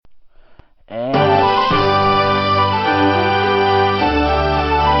And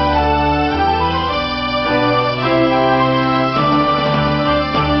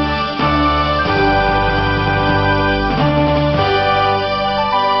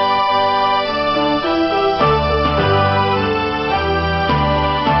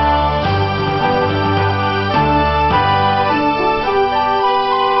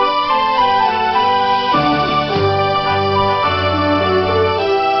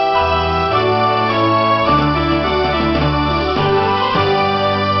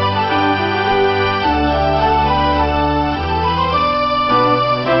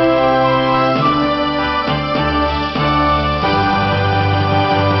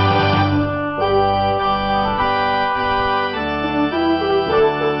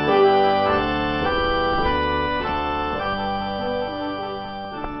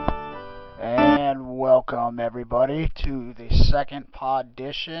welcome everybody to the second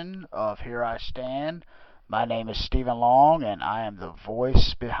poddition of Here I Stand. My name is Stephen Long and I am the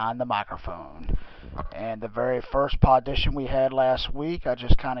voice behind the microphone. And the very first poddition we had last week, I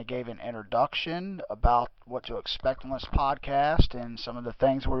just kind of gave an introduction about what to expect on this podcast and some of the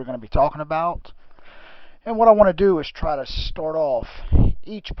things we're going to be talking about. And what I want to do is try to start off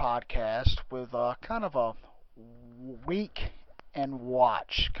each podcast with kind of a week and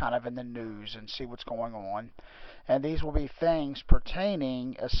watch kind of in the news and see what's going on. And these will be things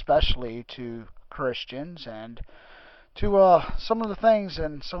pertaining especially to Christians and to some of the things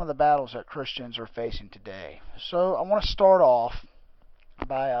and some of the battles that Christians are facing today. So I want to start off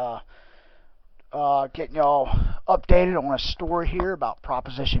by getting y'all updated on a story here about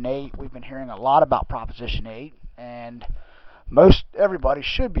Proposition 8. We've been hearing a lot about Proposition 8, and most everybody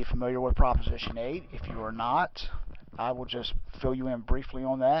should be familiar with Proposition 8. If you are not, I will just fill you in briefly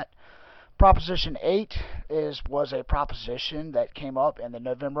on that. Proposition 8 was a proposition that came up in the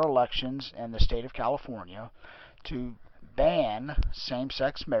November elections in the state of California to ban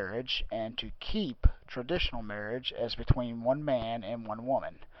same-sex marriage and to keep traditional marriage as between one man and one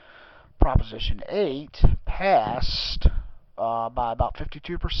woman. Proposition 8 passed by about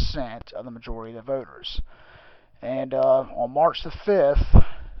 52% of the majority of the voters. And on March the 5th,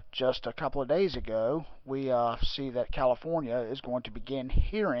 just a couple of days ago, we see that California is going to begin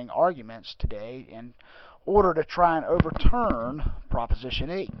hearing arguments today in order to try and overturn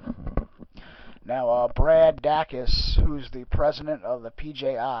Proposition 8. Now, Brad Dacus, who's the president of the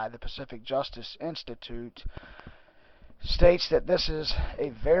PJI, the Pacific Justice Institute, states that this is a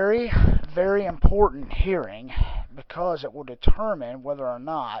very, very important hearing because it will determine whether or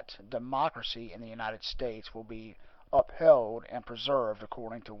not democracy in the United States will be upheld and preserved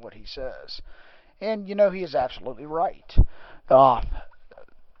according to what he says. And you know, he is absolutely right.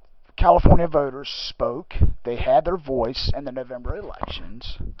 California voters spoke. They had their voice in the November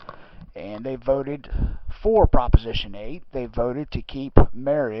elections, and they voted for Proposition 8. They voted to keep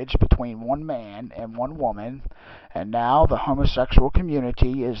marriage between one man and one woman, and now the homosexual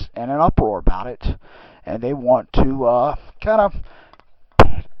community is in an uproar about it, and they want to kind of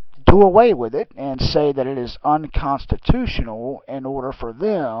do away with it and say that it is unconstitutional in order for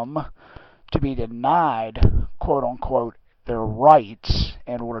them to be denied, quote-unquote, their rights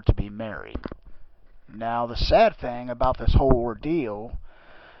in order to be married. Now, the sad thing about this whole ordeal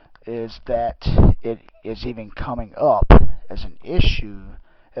is that it is even coming up as an issue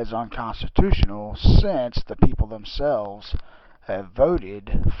as unconstitutional since the people themselves have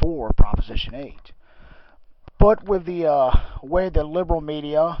voted for Proposition 8. But with the way the liberal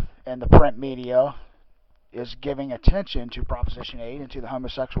media and the print media is giving attention to Proposition 8 and to the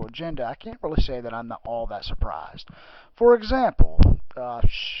homosexual agenda, I can't really say that I'm not all that surprised. For example,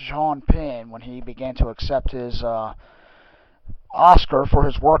 Sean Penn, when he began to accept his Oscar for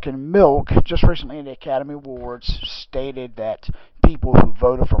his work in Milk, just recently in the Academy Awards, stated that people who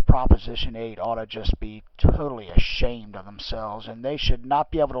voted for Proposition 8 ought to just be totally ashamed of themselves, and they should not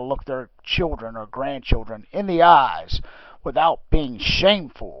be able to look their children or grandchildren in the eyes without being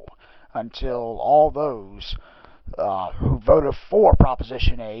shameful until all those who voted for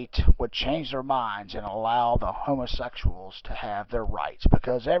Proposition 8 would change their minds and allow the homosexuals to have their rights,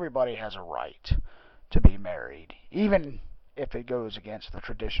 because everybody has a right to be married, even if it goes against the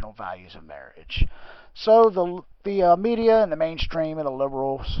traditional values of marriage. So the media and the mainstream and the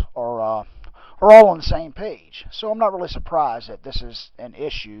liberals are all on the same page. So I'm not really surprised that this is an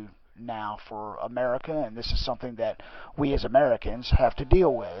issue now for America, and this is something that we as Americans have to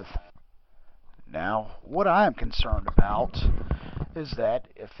deal with. Now, what I am concerned about is that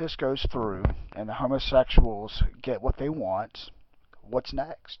if this goes through and the homosexuals get what they want, what's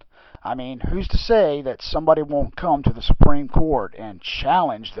next? I mean, who's to say that somebody won't come to the Supreme Court and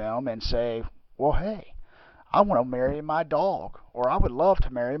challenge them and say, well, hey, I want to marry my dog, or I would love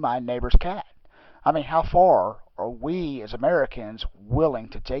to marry my neighbor's cat. I mean, how far are we as Americans willing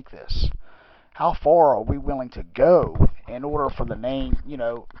to take this? How far are we willing to go in order for the name,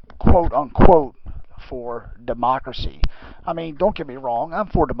 quote unquote, for democracy? I mean, don't get me wrong, I'm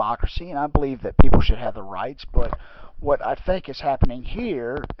for democracy and I believe that people should have the rights, but what I think is happening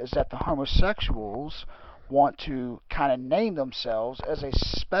here is that the homosexuals want to kind of name themselves as a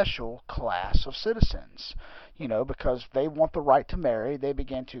special class of citizens. Because they want the right to marry, they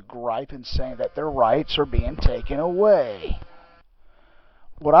begin to gripe and say that their rights are being taken away.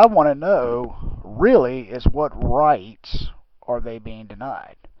 What I want to know really is what rights are they being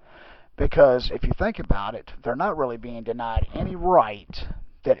denied? Because if you think about it, they're not really being denied any right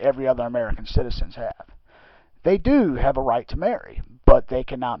that every other American citizens have. They do have a right to marry, but they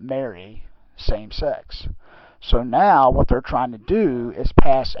cannot marry same sex. So now what they're trying to do is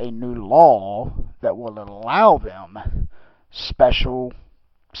pass a new law that will allow them special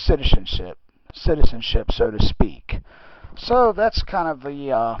citizenship, so to speak. So that's kind of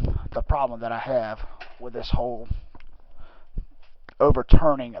the problem that I have with this whole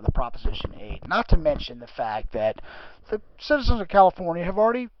overturning of the Proposition 8. Not to mention the fact that the citizens of California have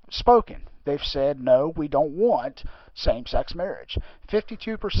already spoken. They've said, no, we don't want same-sex marriage.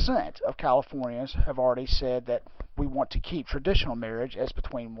 52% of Californians have already said that we want to keep traditional marriage as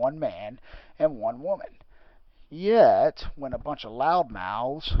between one man and one woman. Yet, when a bunch of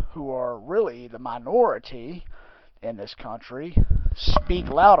loudmouths, who are really the minority in this country, speak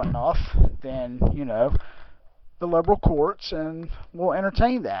loud enough, then, the liberal courts and will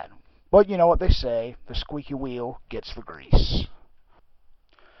entertain that. But you know what they say, the squeaky wheel gets the grease.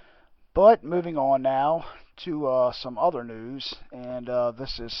 But moving on now to some other news, and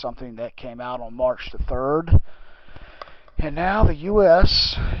this is something that came out on March the 3rd. And now the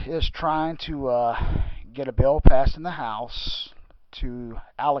U.S. is trying to get a bill passed in the House to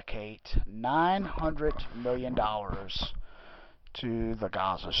allocate $900 million to the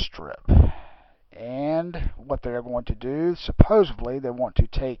Gaza Strip. And what they're going to do, supposedly, they want to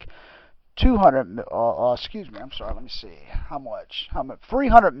take 300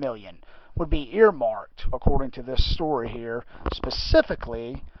 million would be earmarked, according to this story here,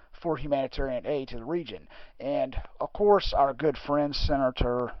 specifically for humanitarian aid to the region. And of course, our good friend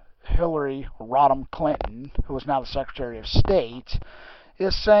Senator Hillary Rodham Clinton, who is now the Secretary of State,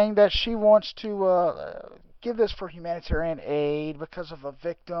 is saying that she wants to give this for humanitarian aid because of the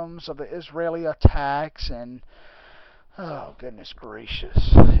victims of the Israeli attacks. And oh, goodness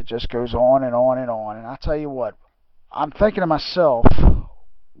gracious. It just goes on and on and on. And I tell you what, I'm thinking to myself,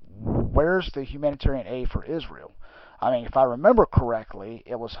 where's the humanitarian aid for Israel? I mean, if I remember correctly,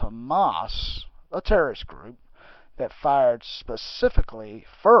 it was Hamas, a terrorist group, that fired specifically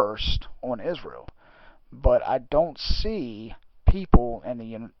first on Israel. But I don't see people in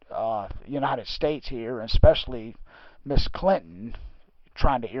the United States here, and especially Miss Clinton,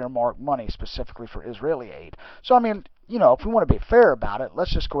 trying to earmark money specifically for Israeli aid. So, I mean, if we want to be fair about it,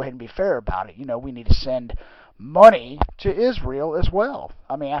 let's just go ahead and be fair about it. We need to send money to Israel as well.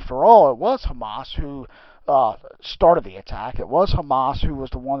 I mean, after all, it was Hamas who started the attack. It was Hamas who was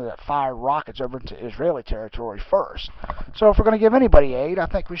the one that fired rockets over into Israeli territory first. So if we're going to give anybody aid, I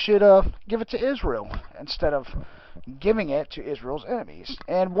think we should give it to Israel instead of giving it to Israel's enemies.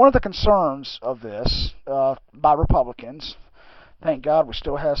 And one of the concerns of this by Republicans, thank God we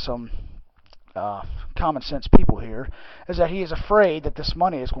still have some common sense people here, is that he is afraid that this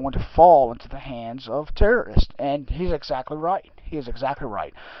money is going to fall into the hands of terrorists. And he's exactly right. He is exactly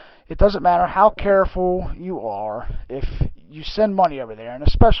right. It doesn't matter how careful you are, if you send money over there, and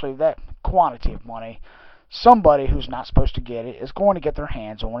especially that quantity of money, somebody who's not supposed to get it is going to get their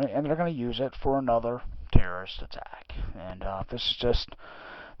hands on it, and they're going to use it for another terrorist attack. And this is just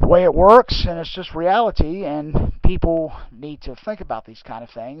the way it works, and it's just reality, and people need to think about these kind of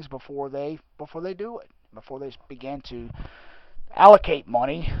things before they do it, before they begin to allocate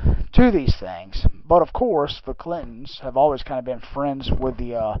money to these things. But of course, the Clintons have always kind of been friends with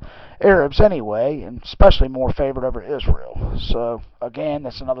the Arabs anyway, and especially more favored over Israel. So again,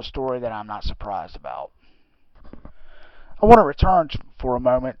 that's another story that I'm not surprised about. I want to return for a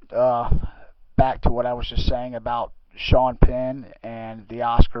moment back to what I was just saying about Sean Penn and the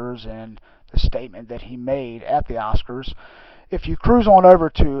Oscars and the statement that he made at the Oscars. If you cruise on over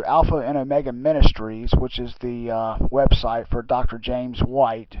to Alpha and Omega Ministries, which is the website for Dr. James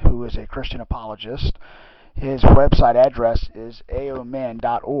White, who is a Christian apologist, his website address is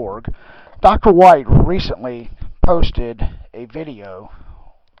aomen.org. Dr. White recently posted a video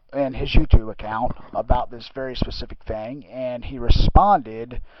in his YouTube account about this very specific thing, and he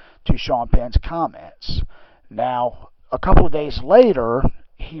responded to Sean Penn's comments. Now, a couple of days later,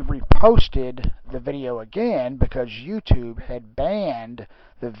 he reposted the video again because YouTube had banned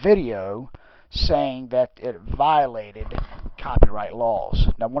the video, saying that it violated copyright laws.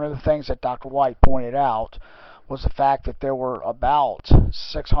 Now, one of the things that Dr. White pointed out was the fact that there were about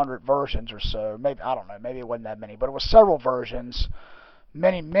 600 versions or so. Maybe, I don't know, maybe it wasn't that many, but it was several versions,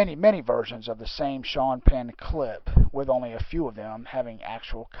 many versions of the same Sean Penn clip, with only a few of them having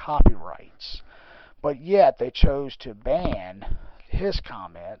actual copyrights. But yet they chose to ban his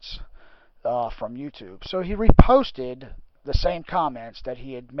comments from YouTube. So he reposted the same comments that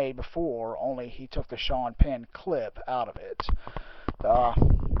he had made before, only he took the Sean Penn clip out of it.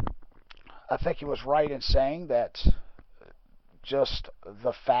 I think he was right in saying that just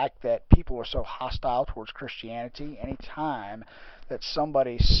the fact that people are so hostile towards Christianity, anytime that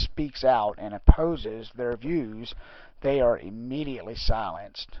somebody speaks out and opposes their views, they are immediately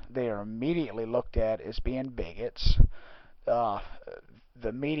silenced. They are immediately looked at as being bigots. The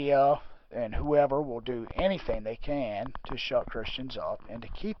media and whoever will do anything they can to shut Christians up and to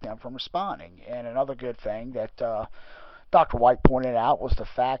keep them from responding. And another good thing that Dr. White pointed out was the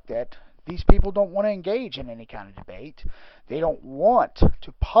fact that these people don't want to engage in any kind of debate. They don't want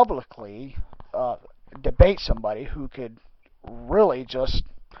to publicly debate somebody who could really just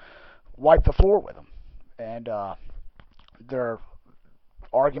wipe the floor with them. And their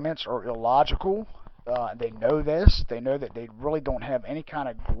arguments are illogical. They know this. They know that they really don't have any kind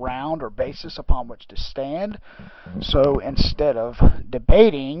of ground or basis upon which to stand. So instead of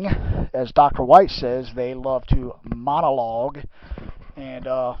debating, as Dr. White says, they love to monologue and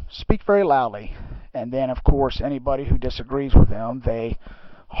speak very loudly. And then, of course, anybody who disagrees with them, they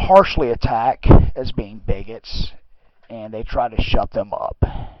harshly attack as being bigots, and they try to shut them up.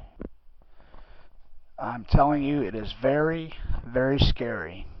 I'm telling you, it is very, very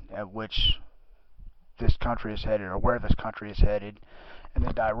scary at which this country is headed, or where this country is headed, and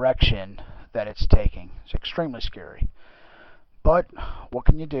the direction that it's taking. It's extremely scary. But what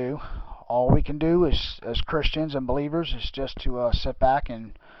can you do? All we can do as Christians and believers is just to sit back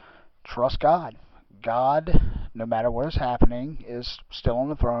and trust God. God, no matter what is happening, is still on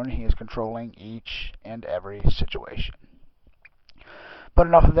the throne. He is controlling each and every situation. But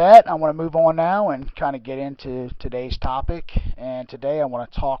enough of that. I want to move on now and kind of get into today's topic. And today I want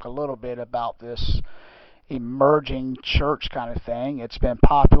to talk a little bit about this emerging church kind of thing. It's been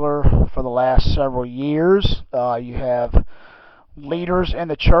popular for the last several years. You have leaders in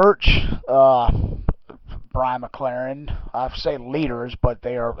the church, Brian McLaren. I say leaders, but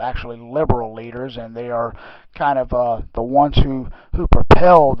they are actually liberal leaders, and they are kind of the ones who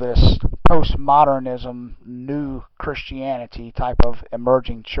propel this postmodernism, new Christianity type of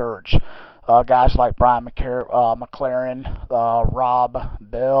emerging church. Guys like Brian McLaren, Rob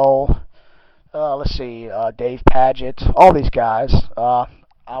Bell, Dave Paget, all these guys.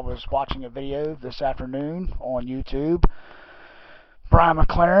 I was watching a video this afternoon on YouTube. Brian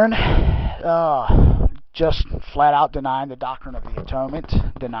McLaren just flat out denying the doctrine of the atonement,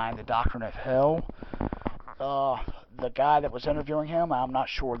 denying the doctrine of hell. The guy that was interviewing him, I'm not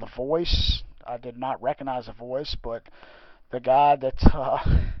sure the voice. I did not recognize the voice, but the guy that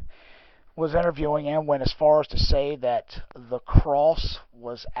was interviewing him went as far as to say that the cross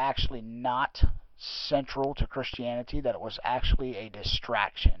was actually not central to Christianity, that it was actually a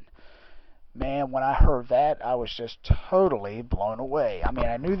distraction. Man, when I heard that, I was just totally blown away. I mean,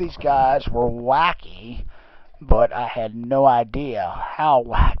 I knew these guys were wacky, but I had no idea how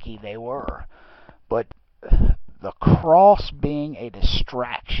wacky they were. But the cross being a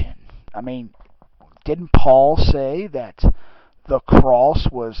distraction, I mean, didn't Paul say that the cross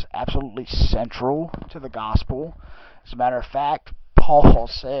was absolutely central to the gospel? As a matter of fact, Paul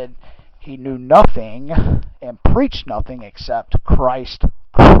said he knew nothing and preached nothing except Christ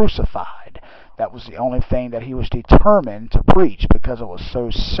crucified. That was the only thing that he was determined to preach, because it was so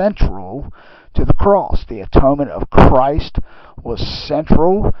central to the cross. The atonement of Christ was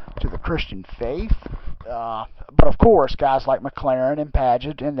central to the Christian faith. But of course, guys like McLaren and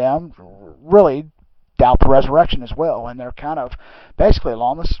Paget and them really doubt the resurrection as well, and they're kind of basically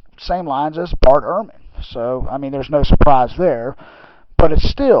along the same lines as Bart Ehrman. So, I mean, there's no surprise there. But it's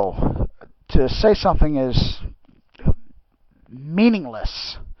still, to say something as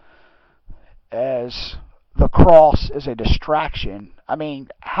meaningless as the cross is a distraction, I mean,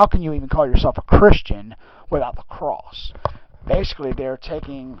 how can you even call yourself a Christian without the cross? Basically, they're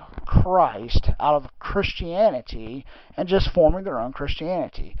taking Christ out of Christianity and just forming their own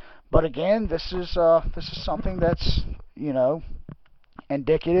Christianity. But again, this is something that's,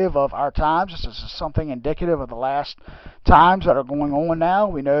 indicative of our times. This is something indicative of the last times that are going on now.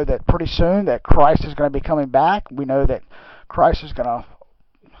 We know that pretty soon that Christ is going to be coming back. We know that Christ is going to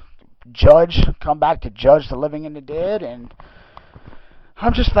come back to judge the living and the dead. And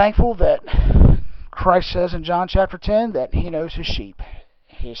I'm just thankful that Christ says in John chapter 10 that he knows his sheep.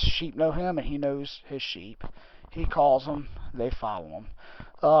 His sheep know him, and he knows his sheep. He calls them, they follow him.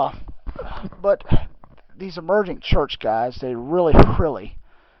 But these emerging church guys, they really, really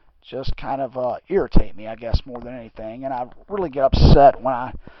just kind of irritate me, I guess, more than anything. And I really get upset when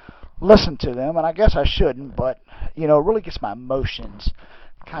I listen to them, and I guess I shouldn't, but, it really gets my emotions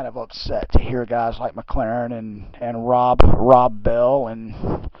kind of upset to hear guys like McLaren and Rob Bell,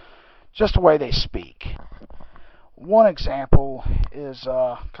 and just the way they speak. One example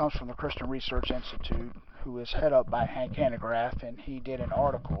comes from the Christian Research Institute, who is head up by Hank Hanegraaff, and he did an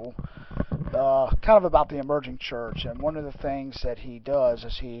article kind of about the emerging church. And one of the things that he does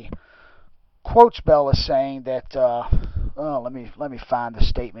is he quotes Bell as saying that, let me find the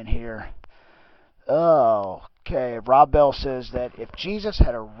statement here. Okay, Rob Bell says that if Jesus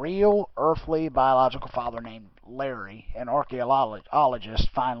had a real earthly biological father named Larry, and archaeologists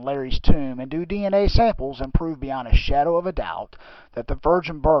find Larry's tomb and do DNA samples and prove beyond a shadow of a doubt that the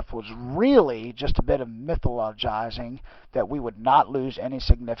virgin birth was really just a bit of mythologizing, that we would not lose any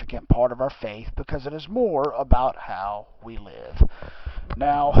significant part of our faith because it is more about how we live.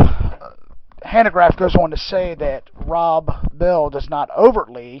 Now, Hanegraaff goes on to say that Rob Bell does not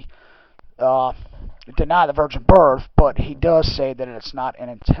overtly deny the virgin birth, but he does say that it's not an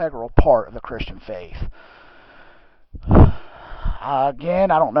integral part of the Christian faith. Again,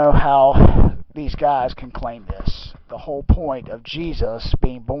 I don't know how these guys can claim this. The whole point of Jesus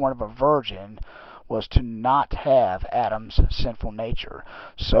being born of a virgin was to not have Adam's sinful nature.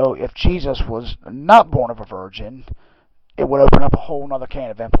 So if Jesus was not born of a virgin, it would open up a whole other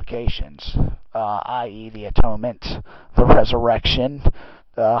can of implications, i.e. the atonement, the resurrection.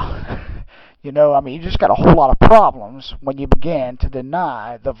 You just got a whole lot of problems when you begin to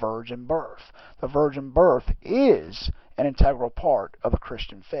deny the virgin birth. The virgin birth is an integral part of the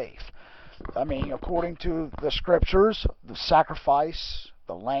Christian faith. According to the scriptures, the sacrifice,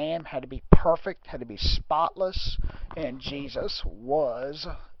 the lamb had to be perfect, had to be spotless, and Jesus was,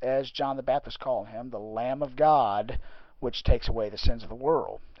 as John the Baptist called him, the Lamb of God, which takes away the sins of the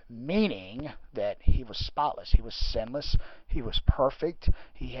world. Meaning that he was spotless, he was sinless, he was perfect,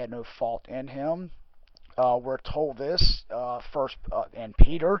 he had no fault in him. We're told this first in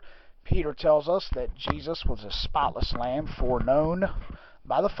Peter. Peter tells us that Jesus was a spotless lamb, foreknown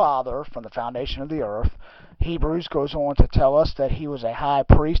by the Father from the foundation of the earth. Hebrews goes on to tell us that he was a high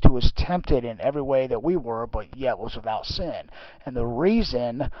priest who was tempted in every way that we were, but yet was without sin. And the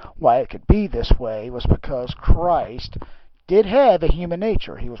reason why it could be this way was because Christ did have a human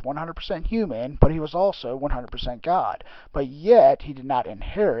nature. He was 100% human, but he was also 100% God. But yet, he did not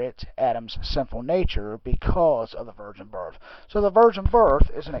inherit Adam's sinful nature because of the virgin birth. So the virgin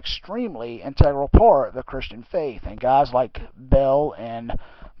birth is an extremely integral part of the Christian faith. And guys like Bell and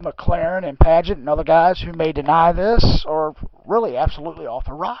McLaren and Paget and other guys who may deny this are really absolutely off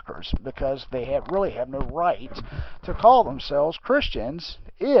the rockers, because they really have no right to call themselves Christians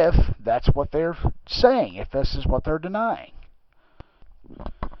if that's what they're saying, if this is what they're denying.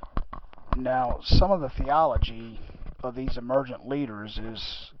 Now, some of the theology of these emergent leaders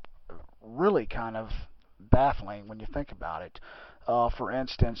is really kind of baffling when you think about it. For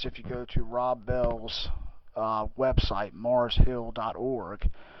instance, if you go to Rob Bell's website, marshill.org,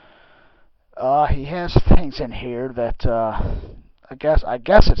 he has things in here that I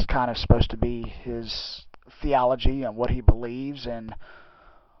guess it's kind of supposed to be his theology and what he believes. And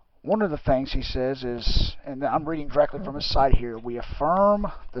one of the things he says is, and I'm reading directly from his site here, we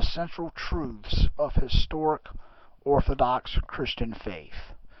affirm the central truths of historic Orthodox Christian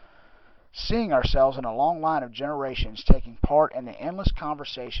faith, seeing ourselves in a long line of generations taking part in the endless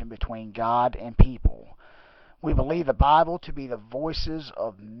conversation between God and people. We believe the Bible to be the voices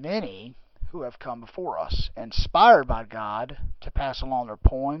of many who have come before us, inspired by God to pass along their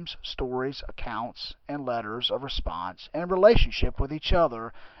poems, stories, accounts, and letters of response in relationship with each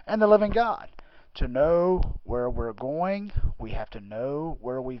other and the living God. To know where we're going, we have to know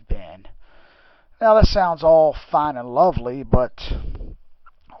where we've been. Now, that sounds all fine and lovely, but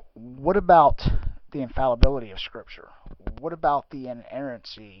what about the infallibility of Scripture? What about the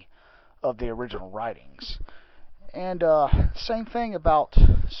inerrancy of the original writings? And same thing about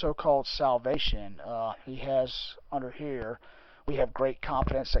so-called salvation. He has under here, We have great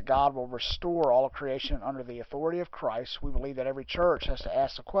confidence that God will restore all of creation under the authority of Christ. We believe that every church has to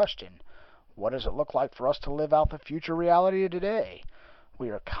ask the question, what does it look like for us to live out the future reality of today? We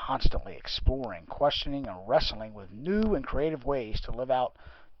are constantly exploring, questioning, and wrestling with new and creative ways to live out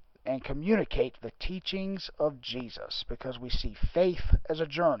and communicate the teachings of Jesus, because we see faith as a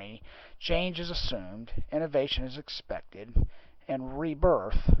journey, change is assumed, innovation is expected, and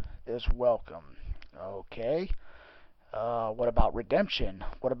rebirth is welcome. Okay. What about redemption?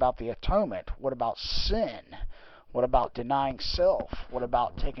 What about the atonement? What about sin? What about denying self? What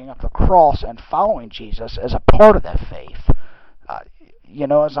about taking up the cross and following Jesus as a part of that faith?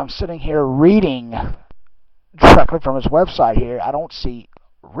 As I'm sitting here reading directly from his website here, I don't see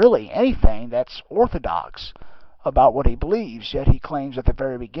really anything that's orthodox about what he believes, yet he claims at the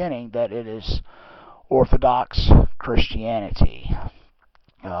very beginning that it is Orthodox Christianity.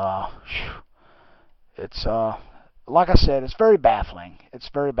 It's like I said, it's very baffling. It's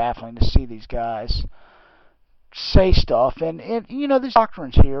very baffling to see these guys say stuff, and these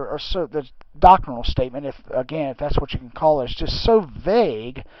doctrines here are so, the doctrinal statement, if that's what you can call it, is just so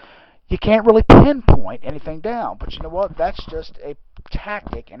vague. You can't really pinpoint anything down. But you know what? That's just a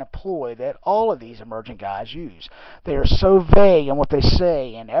tactic and a ploy that all of these emerging guys use. They are so vague in what they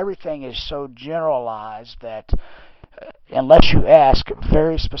say, and everything is so generalized that unless you ask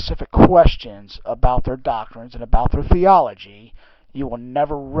very specific questions about their doctrines and about their theology, you will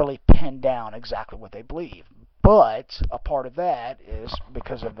never really pin down exactly what they believe. But a part of that is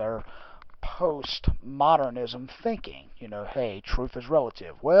because of their post-modernism thinking. Hey, truth is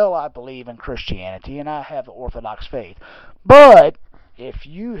relative. Well, I believe in Christianity and I have the Orthodox faith. But if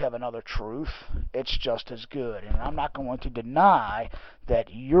you have another truth, it's just as good. And I'm not going to deny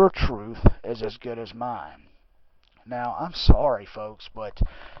that your truth is as good as mine. Now, I'm sorry, folks, but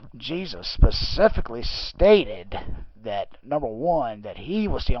Jesus specifically stated that, number one, that he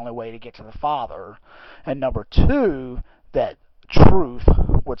was the only way to get to the Father, and number two, that truth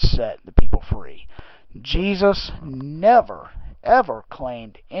would set the people free. Jesus never, ever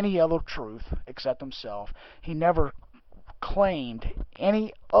claimed any other truth except himself. He never claimed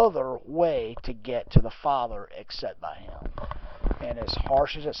any other way to get to the Father except by him. And as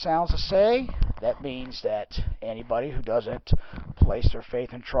harsh as it sounds to say, that means that anybody who doesn't place their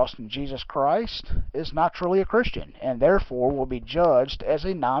faith and trust in Jesus Christ is not truly a Christian, and therefore will be judged as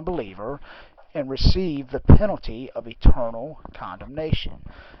a non-believer and receive the penalty of eternal condemnation.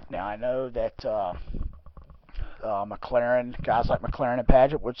 Now, I know that guys like McLaren and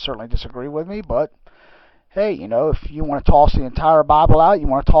Paget would certainly disagree with me, but hey, if you want to toss the entire Bible out, you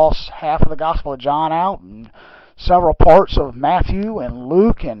want to toss half of the Gospel of John out, and several parts of Matthew and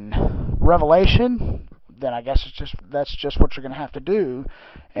Luke and Revelation, then I guess that's just what you're going to have to do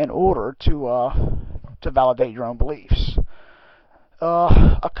in order to validate your own beliefs.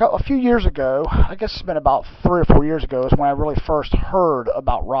 A few years ago, I guess it's been about 3 or 4 years ago, is when I really first heard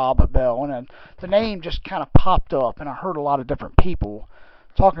about Rob Bell, and the name just kind of popped up, and I heard a lot of different people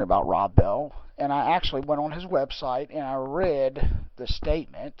talking about Rob Bell, and I actually went on his website and I read the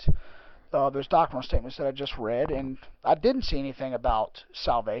statement. Those doctrinal statements that I just read, and I didn't see anything about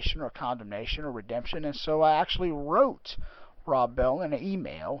salvation or condemnation or redemption, and so I actually wrote Rob Bell in an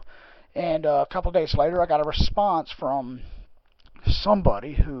email, and a couple of days later I got a response from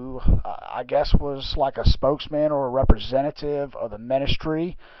somebody who I guess was like a spokesman or a representative of the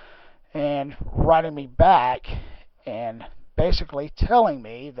ministry, and writing me back and basically telling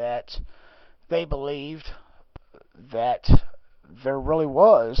me that they believed that there really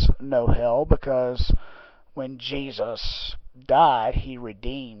was no hell, because when Jesus died, he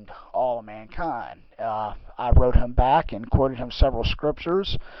redeemed all of mankind. I wrote him back and quoted him several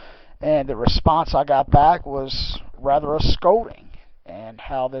scriptures, and the response I got back was rather a scolding, and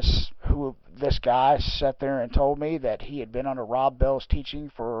how this guy sat there and told me that he had been under Rob Bell's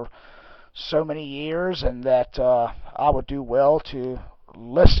teaching for so many years, and that I would do well to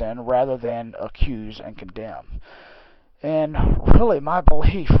listen rather than accuse and condemn. And really, my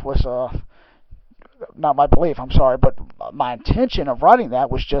belief was, not my belief, I'm sorry, but my intention of writing that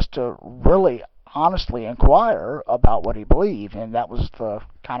was just to really honestly inquire about what he believed, and that was the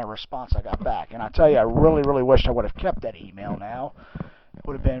kind of response I got back. And I tell you, I really, really wish I would have kept that email now. It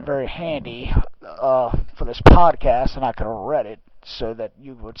would have been very handy for this podcast, and I could have read it so that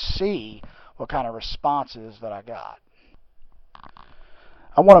you would see what kind of responses that I got.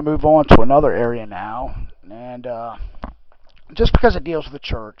 I want to move on to another area now, and just because it deals with the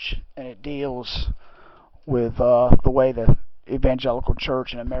church, and it deals with the way the evangelical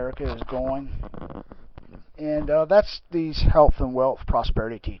church in America is going, And that's these health and wealth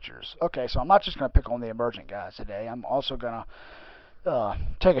prosperity teachers. Okay, so I'm not just going to pick on the emergent guys today. I'm also going to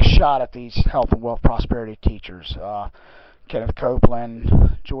take a shot at these health and wealth prosperity teachers. Kenneth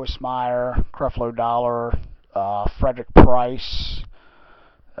Copeland, Joyce Meyer, Creflo Dollar, Frederick Price,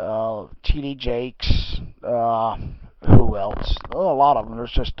 T.D. Jakes, who else? Oh, a lot of them.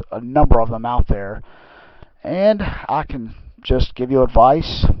 There's just a number of them out there. And I can just give you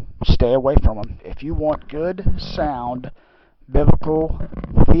advice. Stay away from them. If you want good, sound, biblical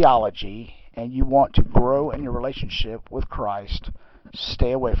theology and you want to grow in your relationship with Christ,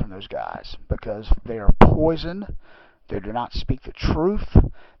 stay away from those guys because they are poison. They do not speak the truth.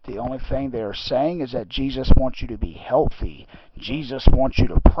 The only thing they are saying is that Jesus wants you to be healthy. Jesus wants you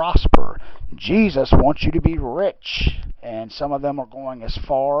to prosper. Jesus wants you to be rich. And some of them are going as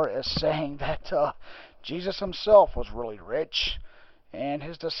far as saying that Jesus himself was really rich and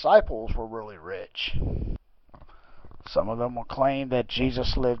his disciples were really rich. Some of them will claim that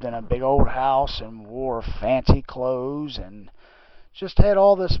Jesus lived in a big old house and wore fancy clothes and just had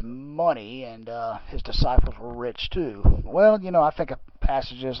all this money, and his disciples were rich too. Well, I think of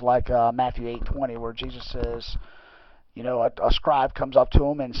passages like Matthew 8:20 where Jesus says, a scribe comes up to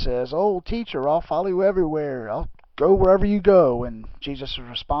him and says, "Oh, teacher, I'll follow you everywhere. I'll go wherever you go." And Jesus'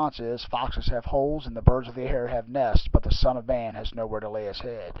 response is, "Foxes have holes and the birds of the air have nests, but the Son of Man has nowhere to lay his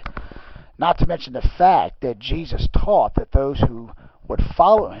head." Not to mention the fact that Jesus taught that those who would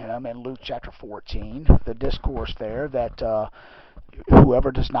follow him in Luke chapter 14, the discourse there, that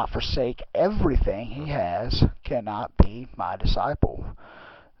whoever does not forsake everything he has cannot be my disciple.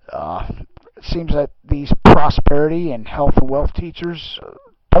 It seems that these prosperity and health and wealth teachers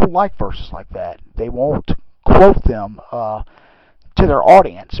don't like verses like that. They won't quote them to their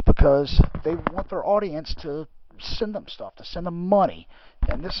audience because they want their audience to send them stuff, to send them money.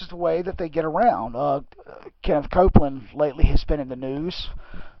 And this is the way that they get around. Kenneth Copeland lately has been in the news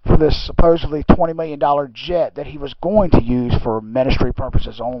for this supposedly $20 million jet that he was going to use for ministry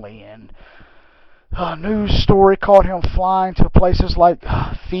purposes only. And a news story caught him flying to places like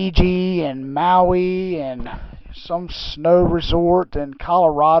Fiji and Maui and some snow resort in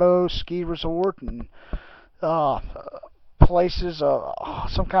Colorado, ski resort, and places,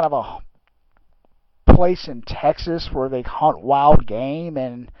 some kind of a place in Texas where they hunt wild game.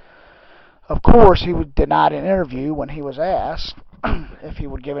 And of course he would deny an interview when he was asked if he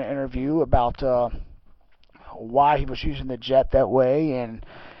would give an interview about why he was using the jet that way. And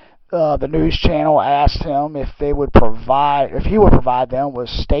the news channel asked him if he would provide them with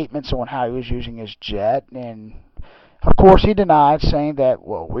statements on how he was using his jet, and of course he denied, saying that,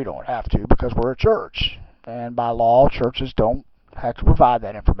 well, we don't have to because we're a church, and by law churches don't have to provide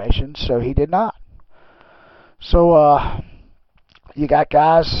that information, so he did not. So you got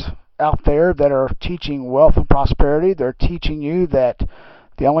guys out there that are teaching wealth and prosperity. They're teaching you that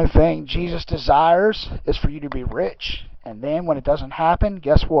the only thing Jesus desires is for you to be rich. And then when it doesn't happen,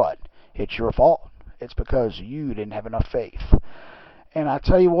 guess what? It's your fault. It's because you didn't have enough faith. And I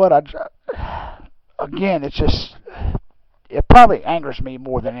tell you what, again, it probably angers me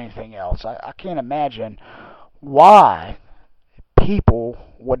more than anything else. I can't imagine why people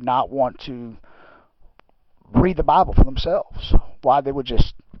would not want to read the Bible for themselves. Why they would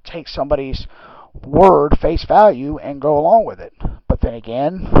just take somebody's word, face value, and go along with it. But then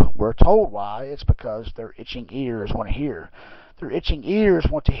again, we're told why. It's because their itching ears want to hear. Their itching ears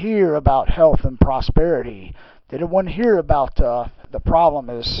want to hear about health and prosperity. They don't want to hear about the problem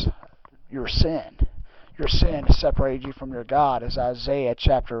is your sin. Your sin has separated you from your God, as Isaiah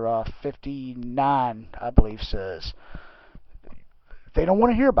chapter 59, I believe, says. They don't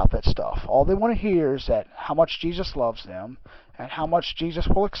want to hear about that stuff. All they want to hear is that how much Jesus loves them and how much Jesus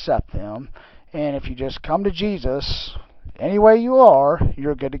will accept them. And if you just come to Jesus any way you are,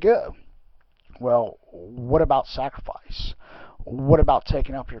 you're good to go. Well, what about sacrifice? What about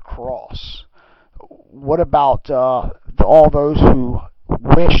taking up your cross? What about all those who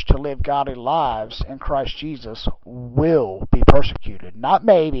wish to live godly lives in Christ Jesus will be persecuted? Not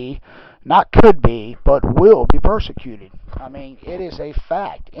maybe, not could be, but will be persecuted. I mean, it is a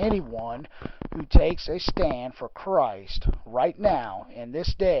fact. Anyone who takes a stand for Christ right now, in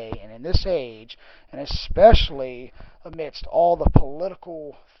this day and in this age, and especially amidst all the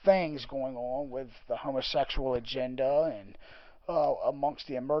political things going on with the homosexual agenda and amongst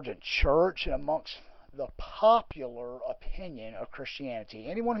the emergent church and amongst the popular opinion of Christianity,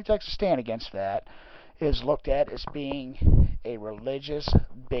 anyone who takes a stand against that is looked at as being a religious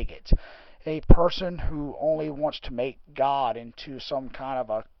bigot, a person who only wants to make God into some kind of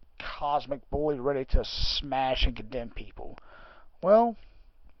a cosmic bully ready to smash and condemn people. Well,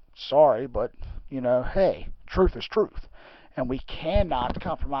 sorry, but Hey, truth is truth. And we cannot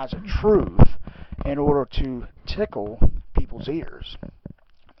compromise a truth in order to tickle people's ears.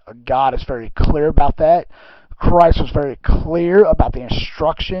 God is very clear about that. Christ was very clear about the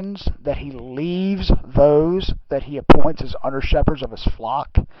instructions that he leaves those that he appoints as under-shepherds of his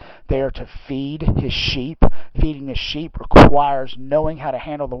flock. They are to feed his sheep. Feeding his sheep requires knowing how to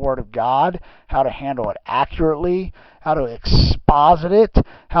handle the Word of God, how to handle it accurately, how to exposit it,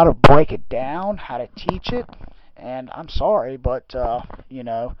 how to break it down, how to teach it. And I'm sorry, but,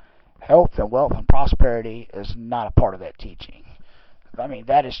 health and wealth and prosperity is not a part of that teaching. I mean,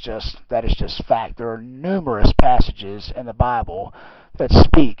 that is just fact. There are numerous passages in the Bible that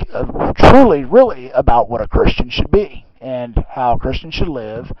speak truly, really about what a Christian should be and how a Christian should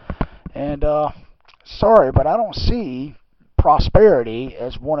live. And sorry, but I don't see prosperity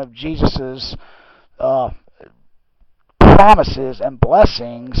as one of Jesus's promises and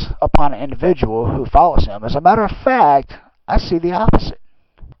blessings upon an individual who follows him. As a matter of fact, I see the opposite.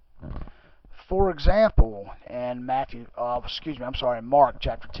 For example, in Mark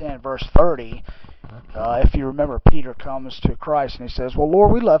chapter 10, verse 30, if you remember, Peter comes to Christ and he says, "Well,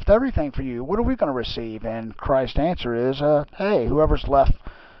 Lord, we left everything for you. What are we going to receive?" And Christ's answer is, "Hey, whoever's left,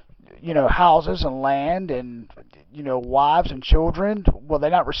 houses and land and, wives and children, will they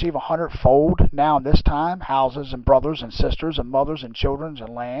not receive 100-fold now in this time? Houses and brothers and sisters and mothers and children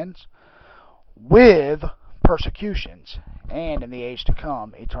and lands, with persecutions, and in the age to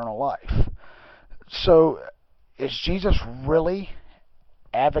come, eternal life." So, is Jesus really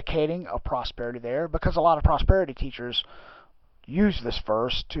advocating a prosperity there? Because a lot of prosperity teachers use this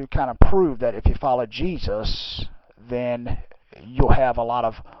verse to kind of prove that if you follow Jesus, then you'll have a lot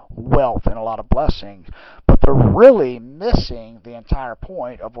of wealth and a lot of blessings. But they're really missing the entire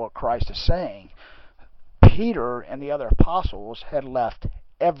point of what Christ is saying. Peter and the other apostles had left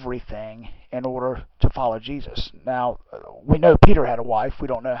everything in order to follow Jesus. Now, we know Peter had a wife. We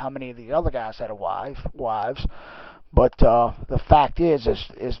don't know how many of the other guys had wives. But the fact is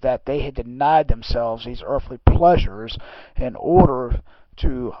that they had denied themselves these earthly pleasures in order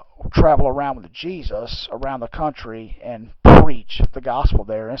to travel around with Jesus around the country and preach the gospel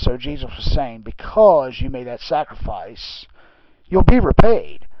there. And so Jesus was saying, because you made that sacrifice, you'll be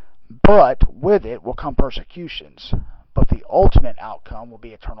repaid. But with it will come persecutions. But the ultimate outcome will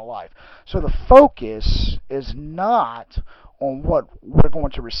be eternal life. So the focus is not on what we're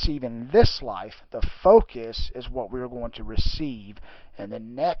going to receive in this life. The focus is what we're going to receive in the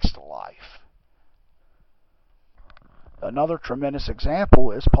next life. Another tremendous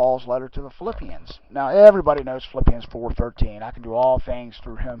example is Paul's letter to the Philippians. Now, everybody knows Philippians 4:13. I can do all things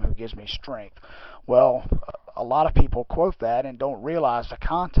through him who gives me strength. Well, a lot of people quote that and don't realize the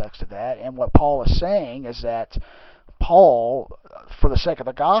context of that. And what Paul is saying is that Paul, for the sake of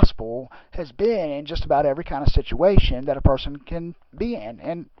the gospel, has been in just about every kind of situation that a person can be in.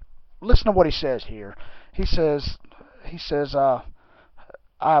 And listen to what he says here. He says,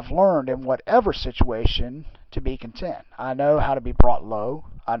 I've learned in whatever situation to be content. I know how to be brought low.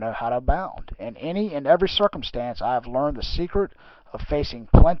 I know how to abound. In any and every circumstance, I have learned the secret of facing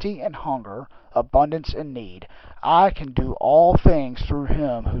plenty and hunger, abundance and need. I can do all things through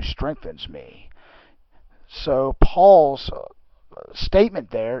him who strengthens me. So Paul's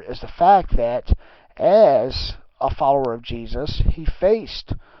statement there is the fact that as a follower of Jesus, he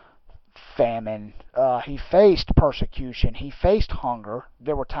faced famine, he faced persecution, he faced hunger.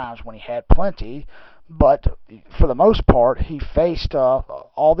 There were times when he had plenty, but for the most part, he faced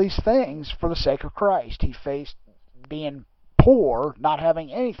all these things for the sake of Christ. He faced being poor, not having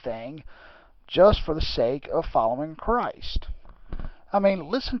anything, just for the sake of following Christ. I mean,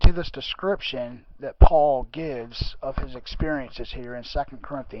 listen to this description that Paul gives of his experiences here in 2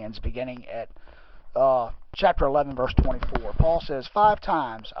 Corinthians, beginning at chapter 11, verse 24. Paul says, 5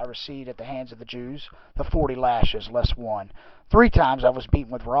 times I received at the hands of the Jews the 40 lashes, less one. 3 times I was beaten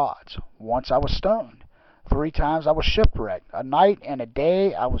with rods. Once I was stoned. 3 times I was shipwrecked. A night and a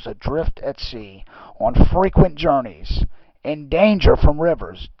day I was adrift at sea, on frequent journeys, in danger from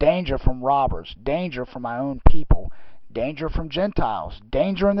rivers, danger from robbers, danger from my own people, danger from Gentiles,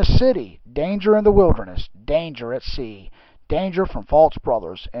 danger in the city, danger in the wilderness, danger at sea, danger from false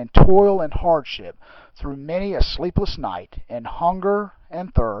brothers, and toil and hardship, through many a sleepless night, and hunger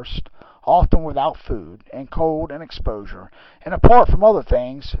and thirst, often without food, and cold and exposure. And apart from other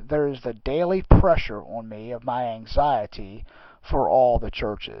things, there is the daily pressure on me of my anxiety for all the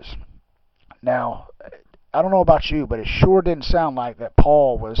churches. Now, I don't know about you, but it sure didn't sound like that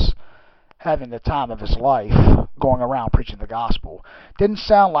Paul was having the time of his life going around preaching the gospel. Didn't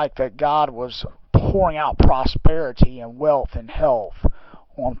sound like that God was pouring out prosperity and wealth and health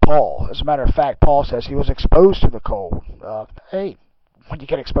on Paul. As a matter of fact, Paul says he was exposed to the cold. Hey, when you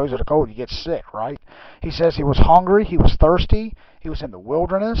get exposed to the cold, you get sick, right? He says he was hungry, he was thirsty, he was in the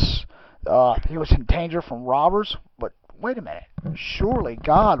wilderness, he was in danger from robbers. But wait a minute, surely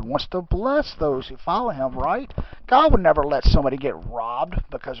God wants to bless those who follow him, right? God would never let somebody get robbed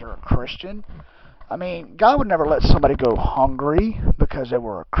because they're a Christian. I mean, God would never let somebody go hungry because they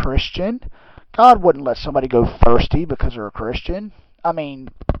were a Christian. God wouldn't let somebody go thirsty because they're a Christian. I mean,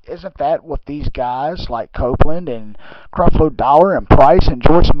 isn't that what these guys like Copeland and Creflo Dollar and Price and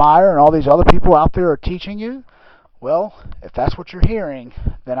Joyce Meyer and all these other people out there are teaching you? Well, if that's what you're hearing,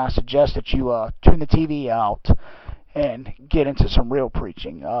 then I suggest that you tune the TV out and get into some real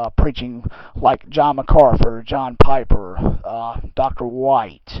preaching. Preaching like John MacArthur, John Piper, Dr.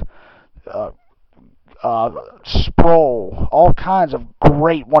 White, Sproul, all kinds of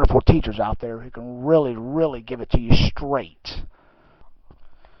great, wonderful teachers out there who can really, really give it to you straight.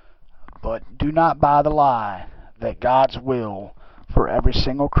 But do not buy the lie that God's will for every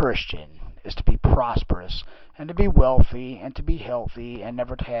single Christian is to be prosperous and to be wealthy and to be healthy and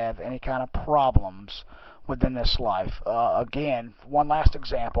never to have any kind of problems within this life. Again, one last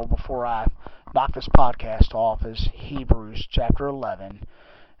example before I knock this podcast off is Hebrews chapter 11.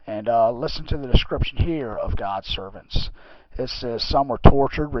 And listen to the description here of God's servants. It says some were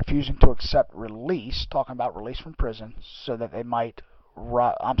tortured, refusing to accept release, talking about release from prison, so that they might...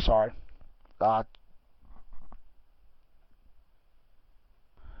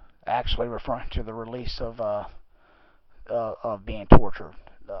 actually referring to the release of being tortured.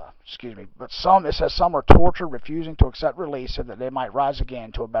 But it says some were tortured, refusing to accept release, so that they might rise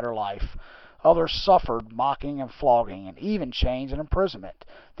again to a better life. Others suffered mocking and flogging, and even chains and imprisonment.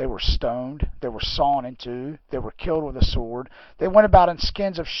 They were stoned, they were sawn in two, they were killed with a sword. They went about in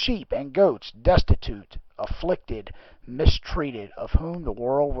skins of sheep and goats, destitute, afflicted, mistreated, of whom the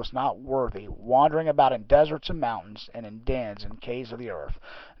world was not worthy, wandering about in deserts and mountains, and in dens and caves of the earth.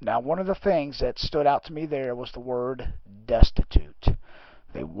 Now, one of the things that stood out to me there was the word destitute.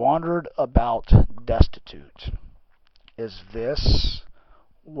 They wandered about destitute. Is this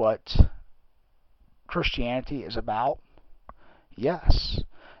what Christianity is about? Yes.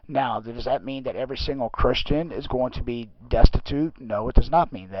 Now, does that mean that every single Christian is going to be destitute? No, it does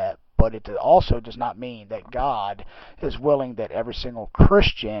not mean that. But it also does not mean that God is willing that every single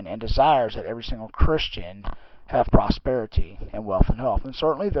Christian and desires that every single Christian have prosperity and wealth and health. And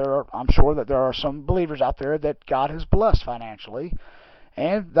certainly I'm sure that there are some believers out there that God has blessed financially,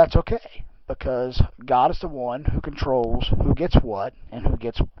 and that's okay, because God is the one who controls who gets what and who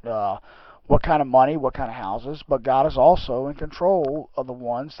gets what kind of money, what kind of houses. But God is also in control of the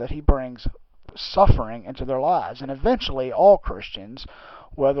ones that he brings suffering into their lives. And eventually all Christians,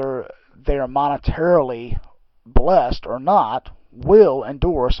 whether they are monetarily blessed or not, will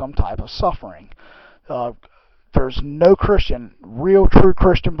endure some type of suffering. There's no Christian, real true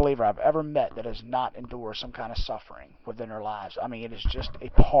Christian believer I've ever met that has not endured some kind of suffering within their lives. I mean, it is just a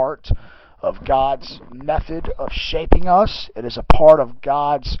part of God's method of shaping us. It is a part of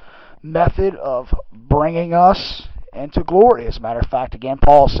God's method of bringing us into glory. As a matter of fact, again,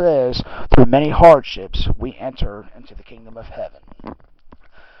 Paul says, through many hardships we enter into the kingdom of heaven.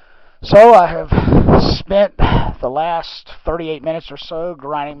 So I have spent the last 38 minutes or so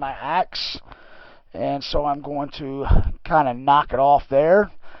grinding my axe, and so I'm going to kind of knock it off there.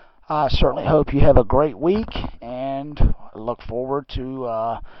 I certainly hope you have a great week, and I look forward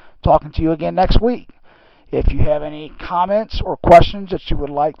to talking to you again next week. If you have any comments or questions that you would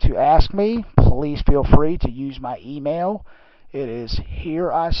like to ask me, please feel free to use my email. It is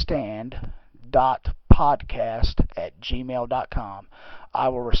hereistand.podcast@gmail.com. I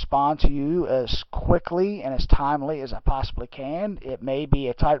will respond to you as quickly and as timely as I possibly can. It may be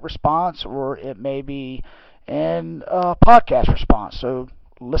a typed response, or it may be in a podcast response. So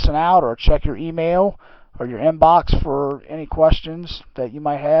listen out or check your email or your inbox for any questions that you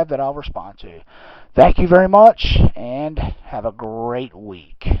might have that I'll respond to. Thank you very much, and have a great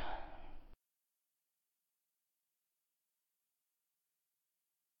week.